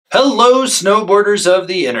Hello snowboarders of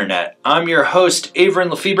the internet, I'm your host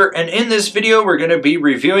Avran LeFeber, and in this video we're going to be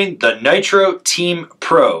reviewing the Nitro Team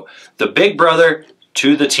Pro, the big brother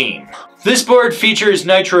to the team. This board features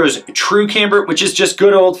Nitro's true camber, which is just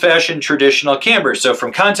good old-fashioned traditional camber. So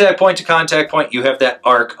from contact point to contact point you have that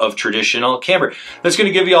arc of traditional camber. That's going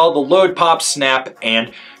to give you all the load, pop, snap,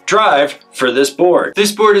 and drive for this board.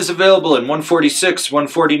 This board is available in 146,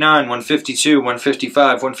 149, 152, 155,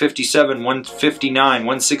 157, 159,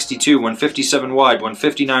 162, 157 wide,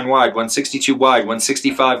 159 wide, 162 wide,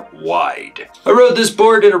 165 wide. I rode this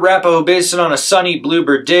board at Arapahoe Basin on a sunny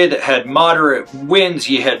bluebird day that had moderate winds.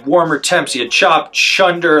 You had warmer temps, you had chopped,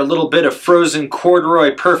 chunder, a little bit of frozen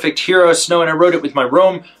corduroy, perfect hero snow, and I rode it with my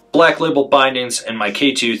Rome Black Label bindings and my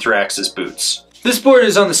K2 Thraxis boots. This board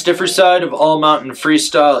is on the stiffer side of all mountain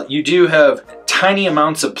freestyle. You do have tiny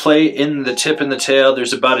amounts of play in the tip and the tail.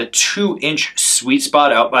 There's about a 2-inch sweet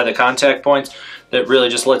spot out by the contact points that really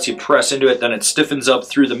just lets you press into it. Then it stiffens up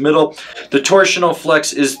through the middle. The torsional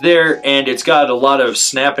flex is there, and it's got a lot of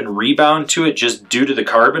snap and rebound to it just due to the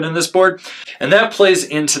carbon in this board. And that plays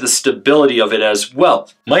into the stability of it as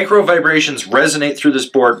well. Micro vibrations resonate through this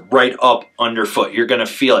board right up underfoot. You're gonna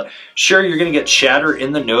feel it. Sure, you're gonna get chatter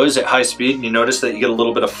in the nose at high speed, and you notice that you get a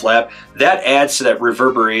little bit of flap. That adds to that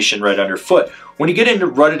reverberation right underfoot. When you get into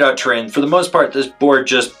rutted out terrain, for the most part, this board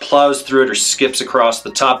just plows through it or skips across the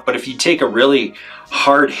top. But if you take a really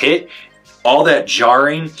hard hit, all that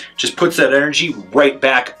jarring just puts that energy right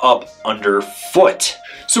back up underfoot.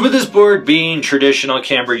 So with this board being traditional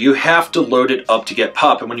camber, you have to load it up to get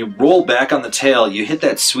pop. And when you roll back on the tail, you hit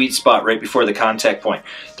that sweet spot right before the contact point.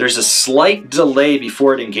 There's a slight delay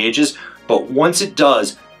before it engages, but once it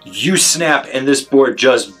does, you snap and this board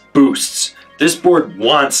just boosts. This board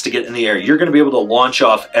wants to get in the air. You're going to be able to launch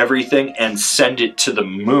off everything and send it to the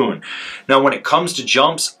moon. Now, when it comes to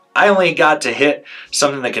jumps, I only got to hit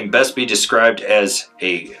something that can best be described as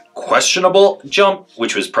a questionable jump,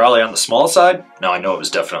 which was probably on the small side. Now, I know it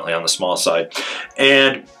was definitely on the small side.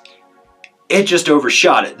 And it just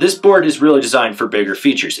overshot it. This board is really designed for bigger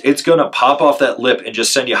features. It's going to pop off that lip and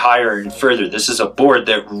just send you higher and further. This is a board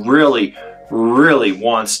that really, really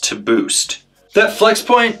wants to boost. That flex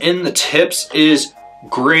point in the tips is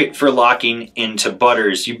great for locking into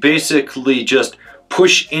butters. You basically just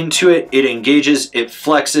push into it, it engages, it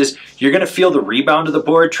flexes. You're gonna feel the rebound of the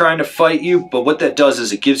board trying to fight you, but what that does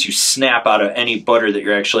is it gives you snap out of any butter that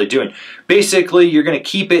you're actually doing. Basically, you're gonna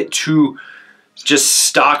keep it to just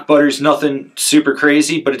stock butters, nothing super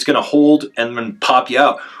crazy, but it's gonna hold and then pop you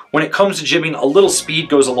out. When it comes to jibbing, a little speed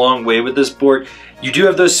goes a long way with this board. You do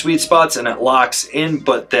have those sweet spots and it locks in,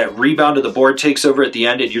 but that rebound of the board takes over at the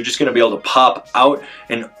end and you're just gonna be able to pop out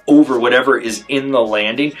and over whatever is in the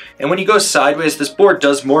landing. And when you go sideways, this board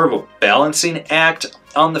does more of a balancing act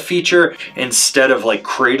on the feature instead of like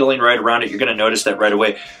cradling right around it. You're gonna notice that right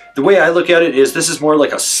away. The way I look at it is this is more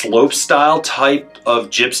like a slope style type of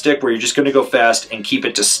jib stick where you're just gonna go fast and keep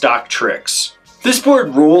it to stock tricks. This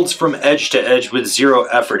board rolls from edge to edge with zero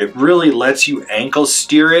effort. It really lets you ankle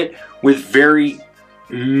steer it with very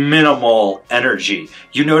minimal energy.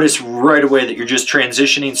 You notice right away that you're just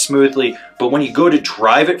transitioning smoothly, but when you go to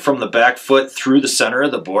drive it from the back foot through the center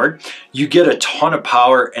of the board, you get a ton of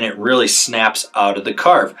power and it really snaps out of the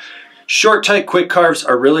carve. Short, tight, quick carves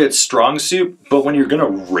are really its strong suit, but when you're gonna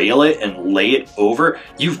rail it and lay it over,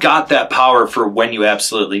 you've got that power for when you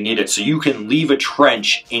absolutely need it, so you can leave a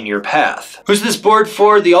trench in your path. Who's this board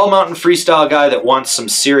for? The all-mountain freestyle guy that wants some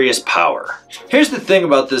serious power. Here's the thing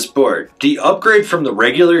about this board. The upgrade from the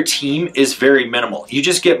regular team is very minimal. You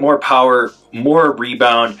just get more power, more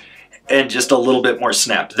rebound, and just a little bit more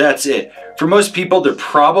snap. That's it. For most people, they're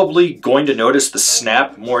probably going to notice the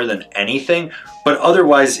snap more than anything, but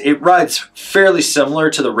otherwise it rides fairly similar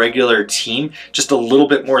to the regular team, just a little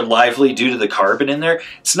bit more lively due to the carbon in there.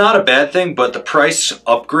 It's not a bad thing, but the price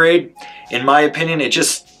upgrade, in my opinion, it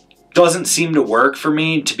just doesn't seem to work for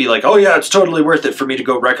me to be like, oh yeah, it's totally worth it for me to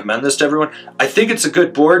go recommend this to everyone. I think it's a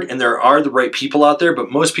good board and there are the right people out there,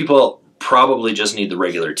 but most people probably just need the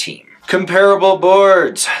regular team. Comparable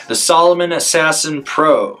boards: the Salomon Assassin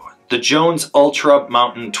Pro, the Jones Ultra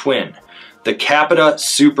Mountain Twin, the Capita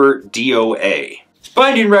Super DOA.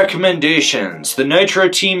 Binding recommendations: the Nitro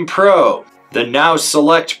Team Pro, the Now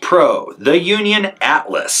Select Pro, the Union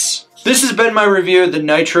Atlas. This has been my review of the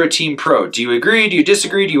Nitro Team Pro. Do you agree? Do you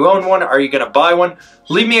disagree? Do you own one? Are you going to buy one?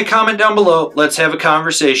 Leave me a comment down below. Let's have a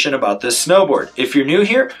conversation about this snowboard. If you're new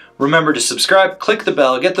here, remember to subscribe, click the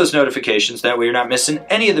bell, get those notifications. That way you're not missing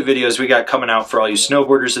any of the videos we got coming out for all you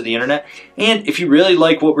snowboarders of the internet. And if you really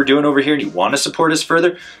like what we're doing over here and you want to support us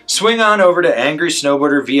further, swing on over to Angry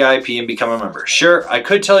Snowboarder VIP and become a member. Sure, I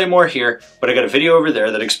could tell you more here, but I got a video over there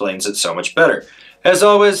that explains it so much better. As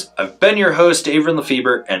always, I've been your host, Avran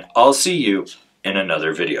LeFeber, and I'll see you in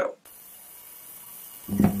another video.